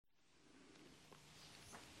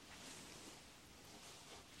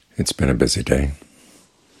It's been a busy day.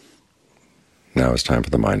 Now it's time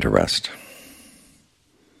for the mind to rest.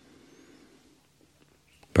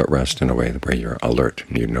 But rest in a way where you're alert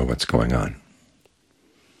and you know what's going on.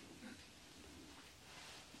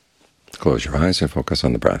 Close your eyes and focus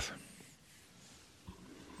on the breath.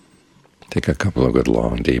 Take a couple of good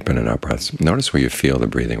long, deep in and out breaths. Notice where you feel the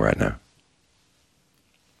breathing right now.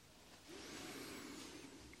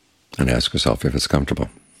 And ask yourself if it's comfortable.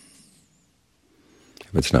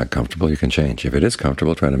 If it's not comfortable, you can change. If it is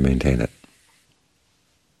comfortable, try to maintain it.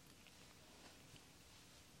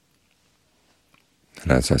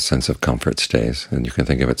 And as that sense of comfort stays, then you can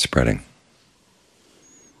think of it spreading.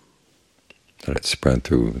 Let it spread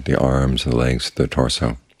through the arms, the legs, the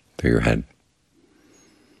torso, through your head.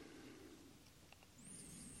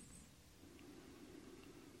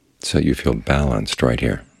 So you feel balanced right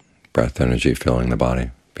here. Breath energy filling the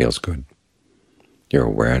body feels good. Your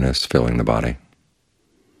awareness filling the body.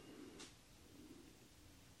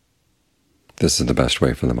 This is the best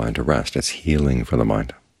way for the mind to rest. It's healing for the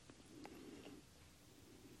mind.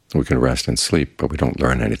 We can rest and sleep, but we don't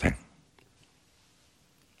learn anything.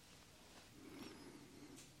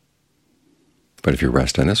 But if you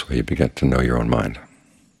rest in this way, you begin to know your own mind.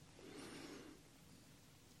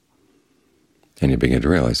 And you begin to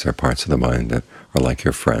realize there are parts of the mind that are like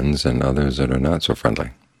your friends and others that are not so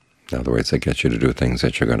friendly. In other words, they get you to do things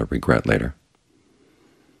that you're going to regret later.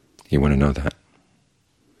 You want to know that.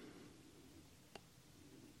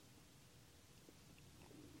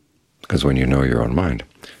 Because when you know your own mind,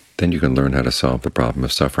 then you can learn how to solve the problem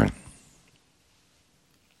of suffering.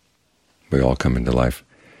 We all come into life.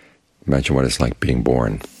 Imagine what it's like being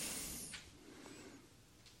born.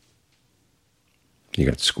 You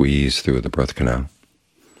get squeezed through the birth canal.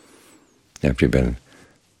 After you've been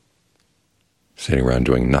sitting around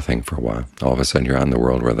doing nothing for a while, all of a sudden you're out in the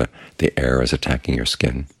world where the air is attacking your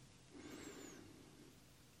skin.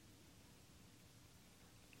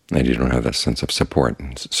 And you don't have that sense of support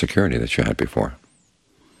and security that you had before.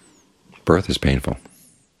 Birth is painful.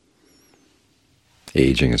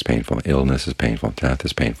 Aging is painful. Illness is painful. Death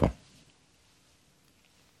is painful.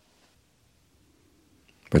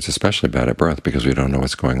 But it's especially bad at birth because we don't know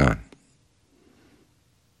what's going on.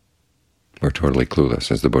 We're totally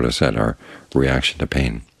clueless. As the Buddha said, our reaction to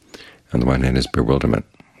pain, on the one hand, is bewilderment.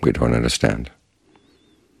 We don't understand.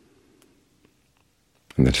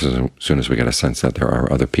 And as soon as we get a sense that there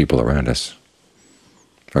are other people around us,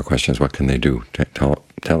 our question is, what can they do to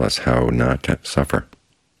tell us how not to suffer?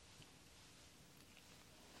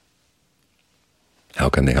 How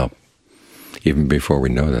can they help? Even before we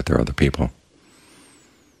know that there are other people,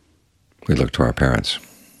 we look to our parents.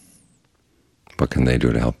 What can they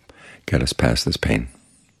do to help get us past this pain?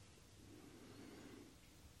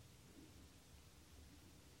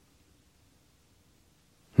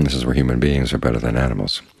 And this is where human beings are better than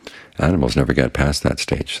animals. Animals never get past that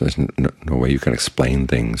stage. There's no way you can explain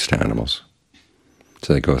things to animals.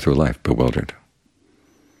 So they go through life bewildered.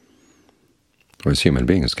 Whereas human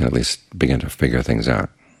beings can at least begin to figure things out.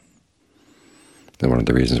 And one of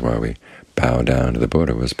the reasons why we bow down to the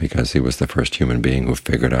Buddha was because he was the first human being who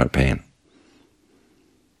figured out pain.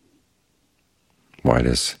 Why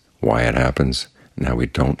it happens, now we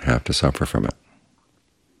don't have to suffer from it.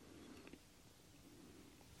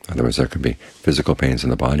 In other words, there could be physical pains in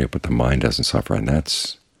the body, but the mind doesn't suffer, and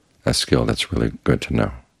that's a skill that's really good to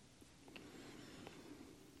know.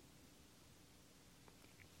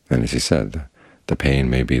 And as he said, the pain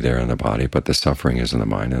may be there in the body, but the suffering is in the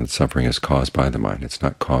mind, and the suffering is caused by the mind. It's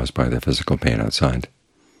not caused by the physical pain outside.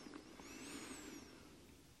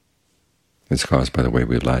 It's caused by the way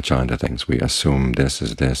we latch on to things. We assume this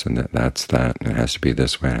is this, and that's that, and it has to be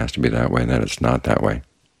this way, and it has to be that way, and then it's not that way.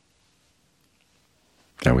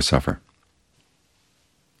 And we suffer.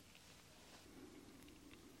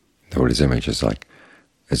 The Buddha's image is like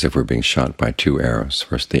as if we're being shot by two arrows.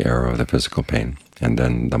 First the arrow of the physical pain, and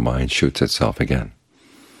then the mind shoots itself again.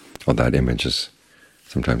 Well, that image is,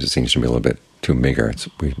 sometimes it seems to me a little bit too meager.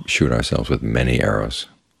 We shoot ourselves with many arrows.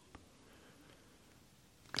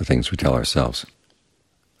 The things we tell ourselves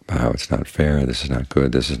about how it's not fair, this is not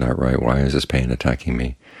good, this is not right, why is this pain attacking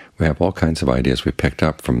me? We have all kinds of ideas we picked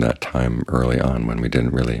up from that time early on when we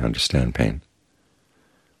didn't really understand pain.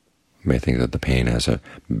 We may think that the pain has a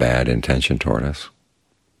bad intention toward us.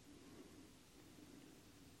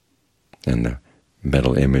 And the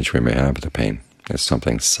mental image we may have of the pain is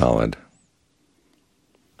something solid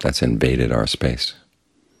that's invaded our space.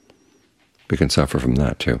 We can suffer from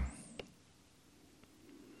that too.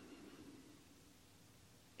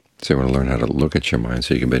 So you want to learn how to look at your mind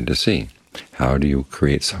so you can begin to see, how do you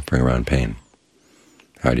create suffering around pain?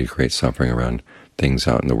 How do you create suffering around things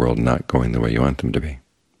out in the world not going the way you want them to be.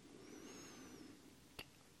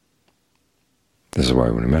 This is why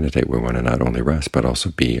when we meditate, we want to not only rest, but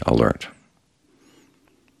also be alert,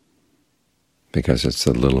 because it's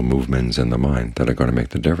the little movements in the mind that are going to make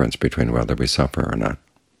the difference between whether we suffer or not.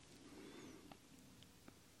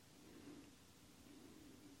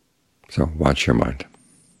 So watch your mind.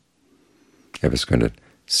 If it's going to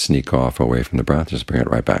sneak off away from the breath, just bring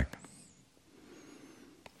it right back.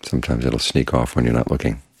 Sometimes it'll sneak off when you're not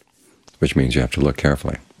looking, which means you have to look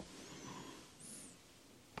carefully,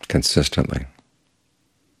 consistently.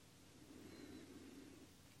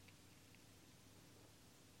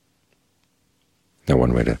 Now,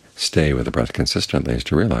 one way to stay with the breath consistently is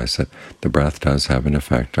to realize that the breath does have an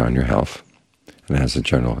effect on your health, and it has a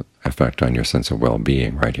general effect on your sense of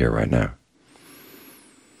well-being right here, right now.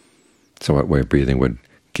 So what way of breathing would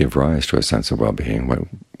give rise to a sense of well-being? What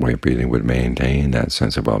way of breathing would maintain that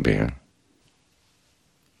sense of well-being?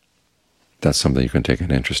 That's something you can take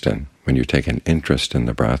an interest in. When you take an interest in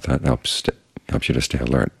the breath, that helps you to stay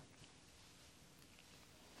alert.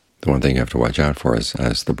 The one thing you have to watch out for is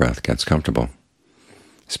as the breath gets comfortable,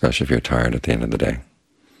 especially if you're tired at the end of the day,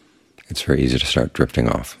 it's very easy to start drifting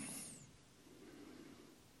off.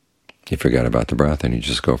 You forget about the breath and you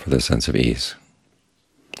just go for this sense of ease.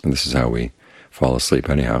 And this is how we fall asleep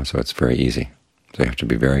anyhow, so it's very easy. So you have to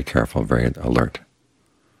be very careful, very alert,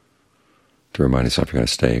 to remind yourself you're going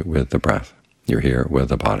to stay with the breath. You're here with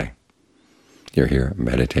the body. You're here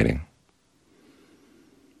meditating.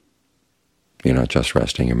 You're not just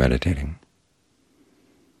resting, you're meditating.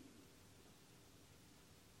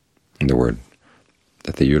 And the word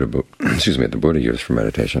that the Buddha used for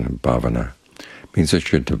meditation, bhavana, means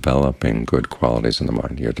that you're developing good qualities in the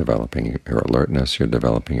mind. You're developing your alertness, you're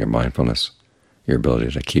developing your mindfulness, your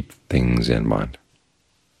ability to keep things in mind.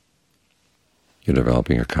 You're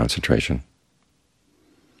developing your concentration.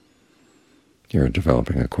 You're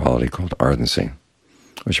developing a quality called ardency,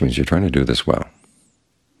 which means you're trying to do this well.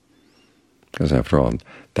 Because after all,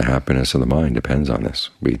 the happiness of the mind depends on this.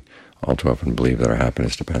 We all too often believe that our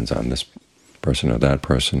happiness depends on this person or that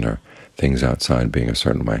person or things outside being a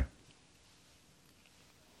certain way.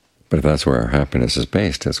 But if that's where our happiness is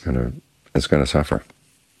based, it's going to suffer.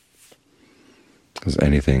 Because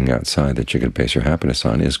anything outside that you could base your happiness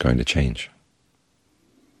on is going to change.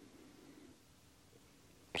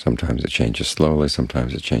 Sometimes it changes slowly,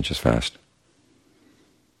 sometimes it changes fast.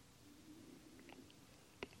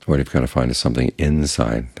 What you've got to find is something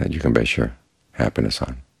inside that you can base your happiness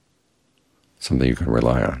on, something you can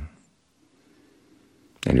rely on.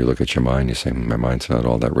 And you look at your mind, you say, my mind's not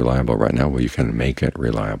all that reliable right now. Well, you can make it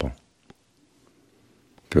reliable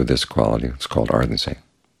through this quality. It's called ardency.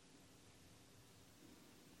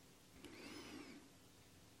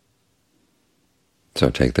 So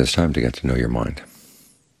take this time to get to know your mind.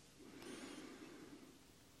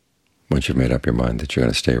 Once you've made up your mind that you're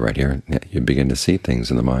going to stay right here, you begin to see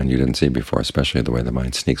things in the mind you didn't see before, especially the way the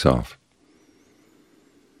mind sneaks off.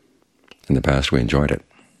 In the past, we enjoyed it.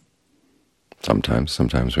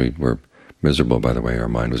 Sometimes we were miserable by the way our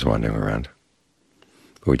mind was wandering around.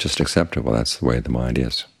 But we just accept it. Well, that's the way the mind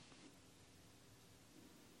is.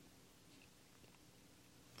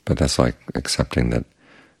 But that's like accepting that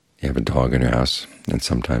you have a dog in your house, and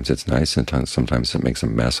sometimes it's nice, and sometimes it makes a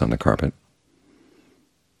mess on the carpet.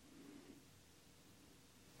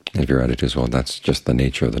 If your attitude is, well, that's just the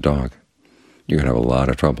nature of the dog, you're going to have a lot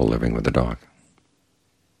of trouble living with the dog.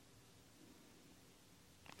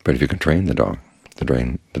 But if you can train the dog, the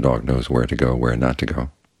dog knows where to go, where not to go,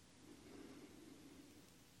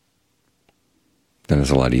 then it's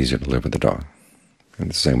a lot easier to live with the dog. And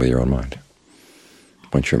it's the same with your own mind.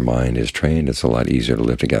 Once your mind is trained, it's a lot easier to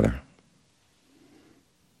live together.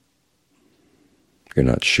 You're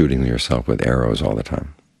not shooting yourself with arrows all the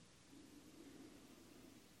time.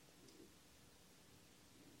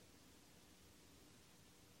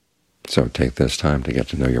 So take this time to get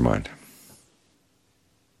to know your mind,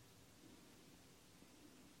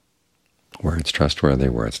 where it's trustworthy,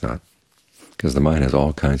 where it's not, because the mind has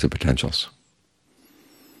all kinds of potentials.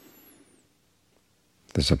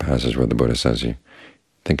 There's a passage where the Buddha says, you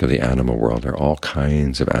think of the animal world, there are all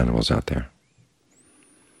kinds of animals out there.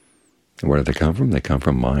 And where do they come from? They come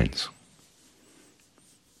from minds.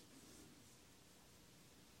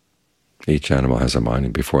 Each animal has a mind,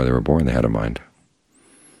 and before they were born they had a mind.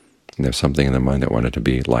 And there's something in the mind that wanted to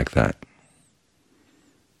be like that.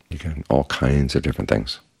 You can all kinds of different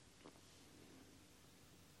things.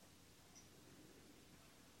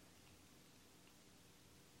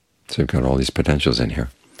 So you've got all these potentials in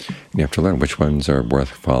here. And you have to learn which ones are worth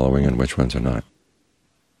following and which ones are not.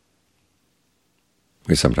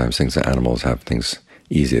 We sometimes think that animals have things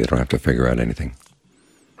easy. They don't have to figure out anything.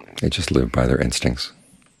 They just live by their instincts.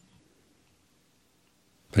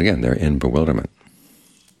 But again, they're in bewilderment.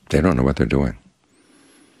 They don't know what they're doing.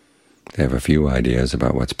 They have a few ideas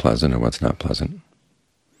about what's pleasant and what's not pleasant,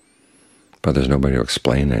 but there's nobody to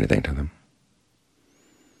explain anything to them.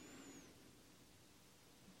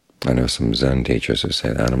 I know some Zen teachers who say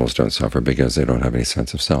that animals don't suffer because they don't have any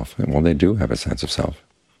sense of self. Well, they do have a sense of self.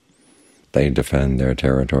 They defend their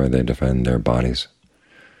territory. They defend their bodies.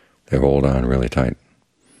 They hold on really tight.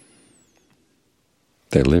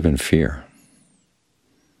 They live in fear.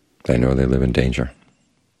 They know they live in danger.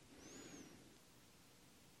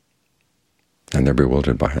 And they're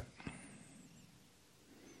bewildered by it.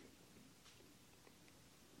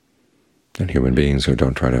 And human beings who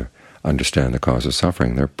don't try to understand the cause of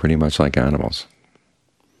suffering, they're pretty much like animals.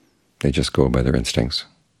 They just go by their instincts.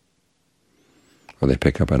 Or they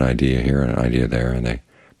pick up an idea here and an idea there, and they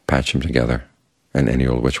patch them together in any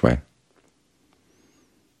old which way.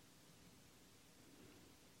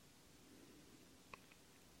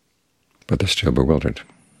 But they're still bewildered.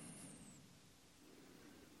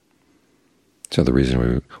 So the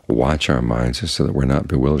reason we watch our minds is so that we're not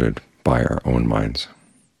bewildered by our own minds.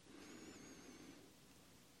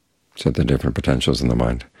 So the different potentials in the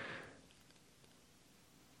mind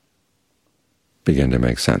begin to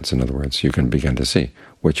make sense. In other words, you can begin to see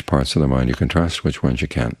which parts of the mind you can trust, which ones you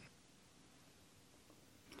can't.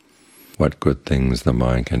 What good things the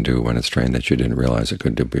mind can do when it's trained that you didn't realize it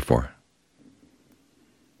could do before.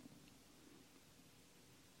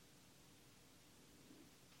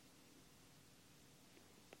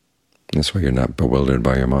 This way you're not bewildered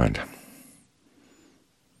by your mind.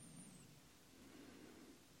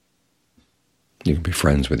 You can be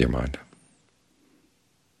friends with your mind.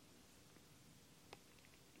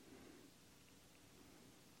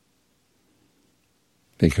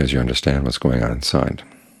 Because you understand what's going on inside.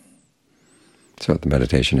 So the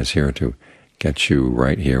meditation is here to get you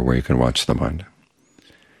right here where you can watch the mind.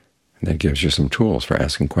 And that gives you some tools for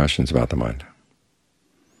asking questions about the mind.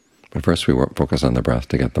 But first we focus on the breath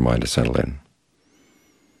to get the mind to settle in.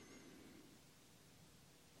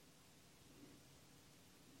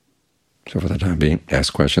 So for the time being,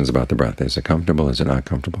 ask questions about the breath. Is it comfortable? Is it not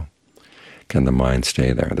comfortable? Can the mind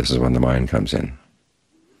stay there? This is when the mind comes in.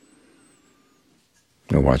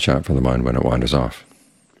 Now watch out for the mind when it wanders off,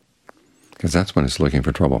 because that's when it's looking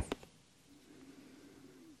for trouble.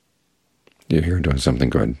 You're here doing something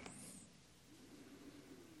good,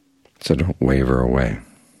 so don't waver away.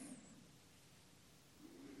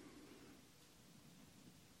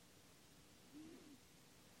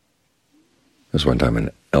 There's one time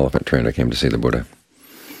an elephant trainer came to see the Buddha,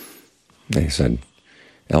 and he said,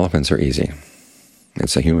 elephants are easy.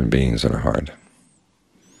 It's the human beings that are hard.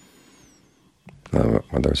 In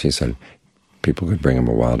other words, he said, people could bring him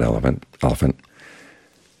a wild elephant,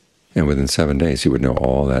 and within 7 days he would know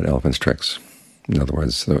all that elephant's tricks. In other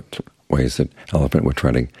words, the ways that elephant would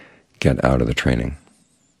try to get out of the training,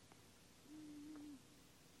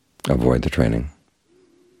 avoid the training.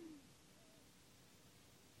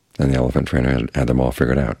 And the elephant trainer had them all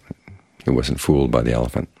figured out. He wasn't fooled by the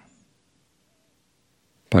elephant.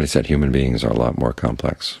 But he said human beings are a lot more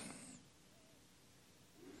complex.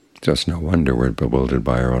 So it's no wonder we're bewildered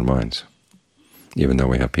by our own minds, even though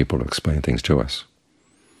we have people to explain things to us.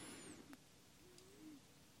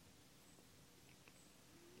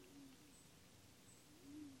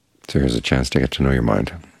 So here's a chance to get to know your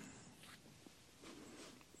mind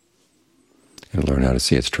and learn how to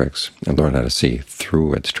see its tricks, and learn how to see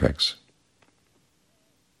through its tricks.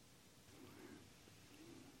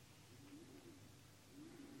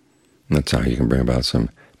 And that's how you can bring about some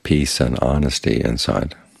peace and honesty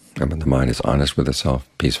inside. And when the mind is honest with itself,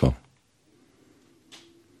 peaceful,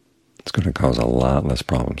 it's going to cause a lot less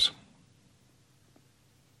problems.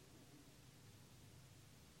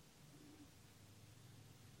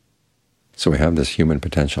 So we have this human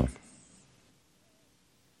potential.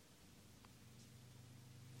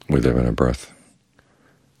 We live in a birth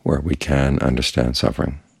where we can understand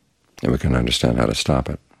suffering, and we can understand how to stop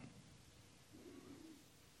it.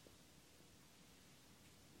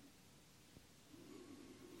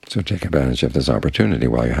 So take advantage of this opportunity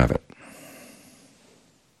while you have it.